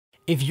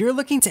If you're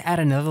looking to add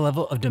another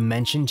level of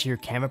dimension to your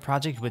Canva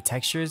project with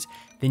textures,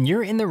 then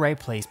you're in the right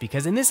place,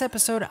 because in this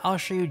episode, I'll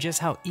show you just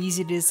how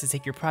easy it is to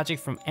take your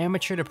project from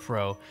amateur to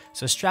pro.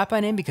 So strap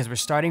on in because we're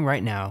starting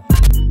right now.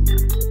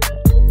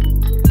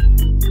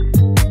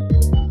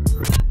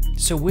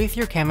 So with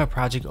your Canva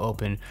project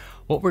open,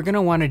 what we're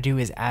gonna wanna do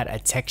is add a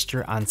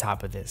texture on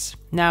top of this.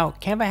 Now,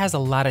 Canva has a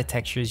lot of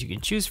textures you can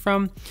choose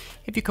from.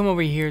 If you come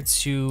over here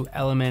to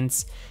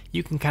elements,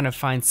 you can kind of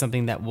find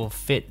something that will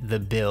fit the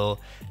bill.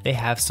 They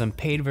have some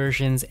paid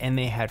versions and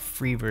they had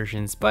free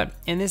versions, but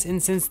in this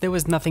instance, there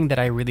was nothing that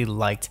I really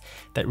liked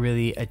that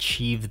really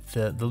achieved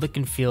the look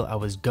and feel I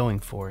was going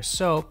for.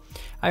 So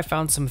I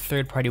found some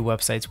third-party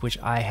websites, which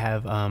I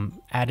have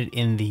added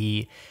in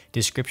the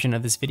description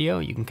of this video.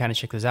 You can kind of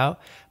check those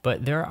out,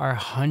 but there are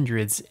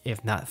hundreds,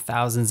 if not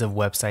thousands of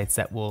websites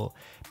that will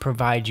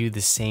provide you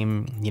the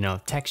same,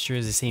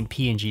 textures, the same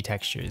PNG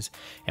textures.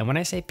 And when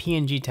I say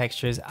PNG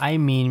textures, I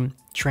mean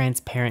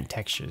transparent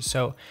textures.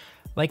 So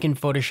like in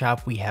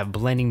Photoshop, we have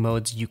blending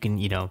modes. You can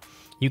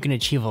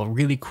achieve a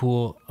really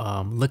cool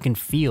look and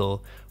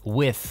feel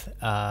with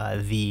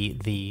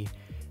the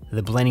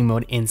blending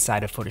mode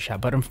inside of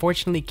Photoshop. But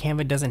unfortunately,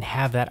 Canva doesn't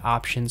have that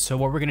option. So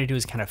what we're gonna do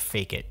is kind of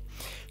fake it.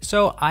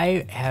 So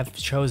I have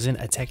chosen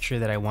a texture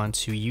that I want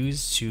to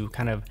use to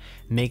kind of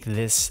make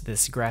this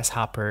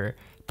grasshopper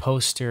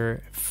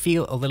poster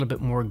feel a little bit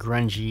more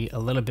grungy, a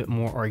little bit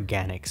more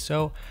organic.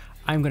 So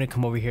I'm gonna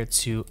come over here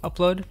to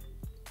upload.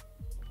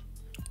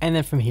 And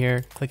then from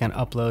here, click on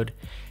upload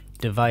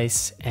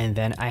device, and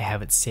then I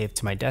have it saved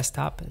to my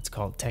desktop. It's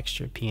called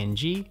texture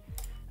PNG.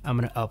 I'm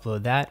gonna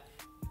upload that,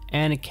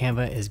 and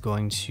Canva is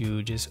going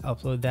to just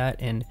upload that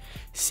and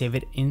save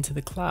it into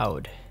the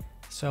cloud.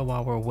 So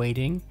while we're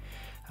waiting,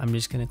 I'm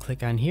just gonna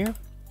click on here,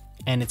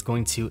 and it's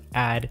going to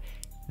add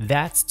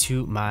that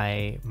to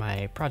my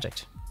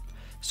project.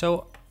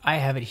 So I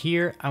have it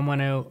here. I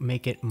wanna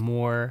make it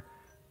more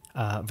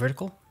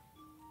vertical.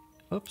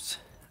 Oops,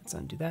 let's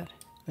undo that.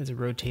 Let's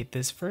rotate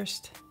this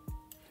first.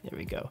 There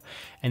we go.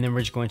 And then we're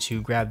just going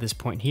to grab this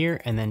point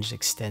here and then just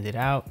extend it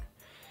out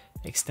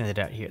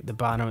here at the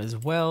bottom as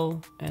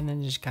well. And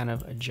then just kind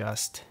of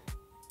adjust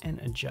and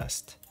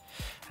adjust.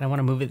 And I want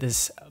to move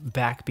this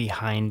back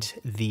behind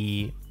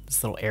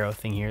this little arrow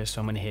thing here.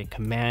 So I'm going to hit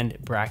Command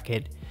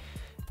bracket,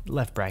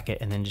 left bracket,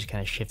 and then just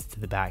kind of shift it to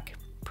the back.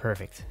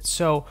 Perfect.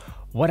 So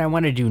what I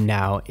want to do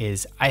now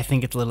is, I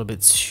think it's a little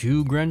bit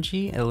too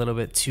grungy, a little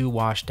bit too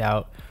washed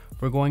out.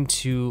 We're going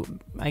to,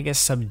 I guess,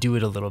 subdue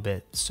it a little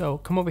bit. So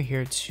come over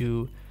here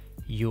to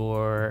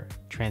your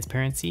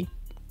transparency,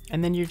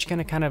 and then you're just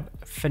gonna kind of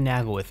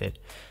finagle with it.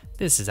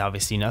 This is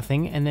obviously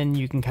nothing, and then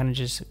you can kind of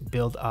just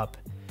build up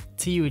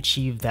till you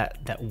achieve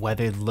that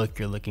weathered look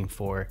you're looking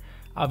for.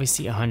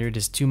 Obviously 100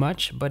 is too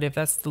much, but if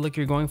that's the look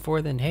you're going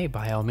for, then hey,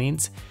 by all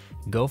means,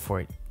 go for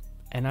it.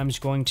 And I'm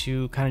just going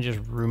to kind of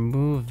just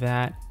remove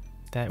that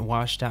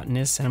washed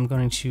outness, and I'm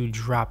going to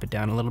drop it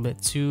down a little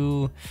bit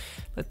to,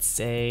 let's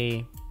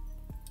say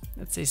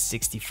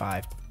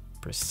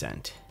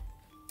 65%.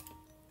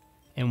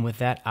 And with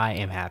that, I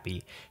am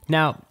happy.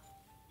 Now,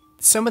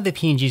 some of the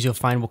PNGs you'll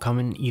find will come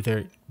in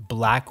either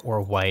black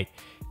or white.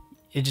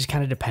 It just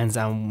kind of depends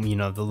on,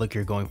 the look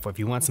you're going for. If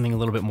you want something a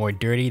little bit more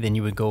dirty, then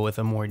you would go with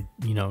a more,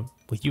 you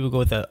would go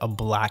with a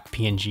black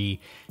PNG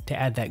to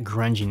add that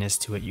grunginess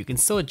to it. You can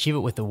still achieve it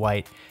with the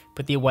white,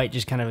 but the white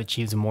just kind of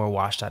achieves a more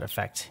washed out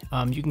effect.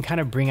 You can kind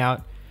of bring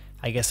out,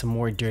 I guess, a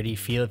more dirty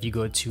feel if you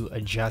go to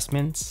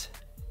adjustments.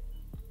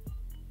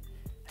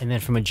 And then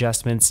from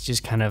adjustments,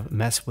 just kind of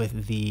mess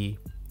with the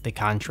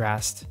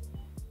contrast,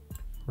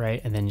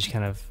 right? And then just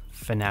kind of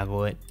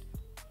finagle it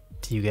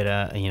till you get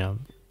a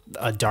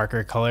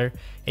darker color.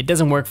 It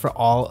doesn't work for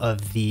all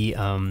of the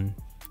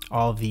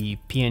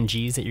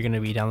PNGs that you're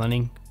gonna be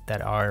downloading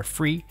that are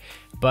free,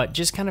 but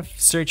just kind of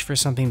search for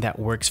something that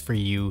works for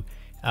you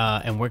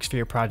and works for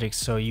your project,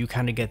 so you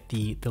kind of get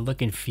the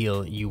look and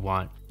feel you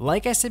want.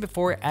 Like I said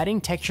before,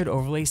 adding textured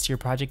overlays to your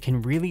project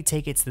can really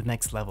take it to the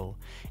next level.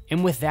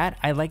 And with that,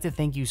 I'd like to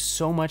thank you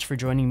so much for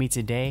joining me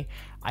today.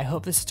 I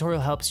hope this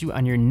tutorial helps you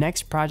on your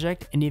next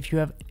project, and if you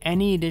have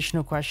any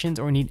additional questions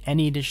or need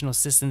any additional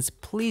assistance,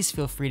 please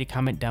feel free to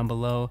comment down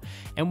below.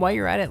 And while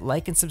you're at it,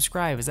 like and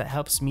subscribe, as that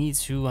helps me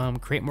to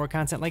create more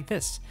content like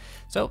this.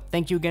 So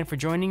thank you again for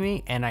joining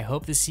me, and I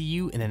hope to see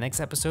you in the next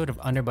episode of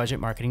Under Budget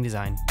Marketing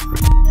Design.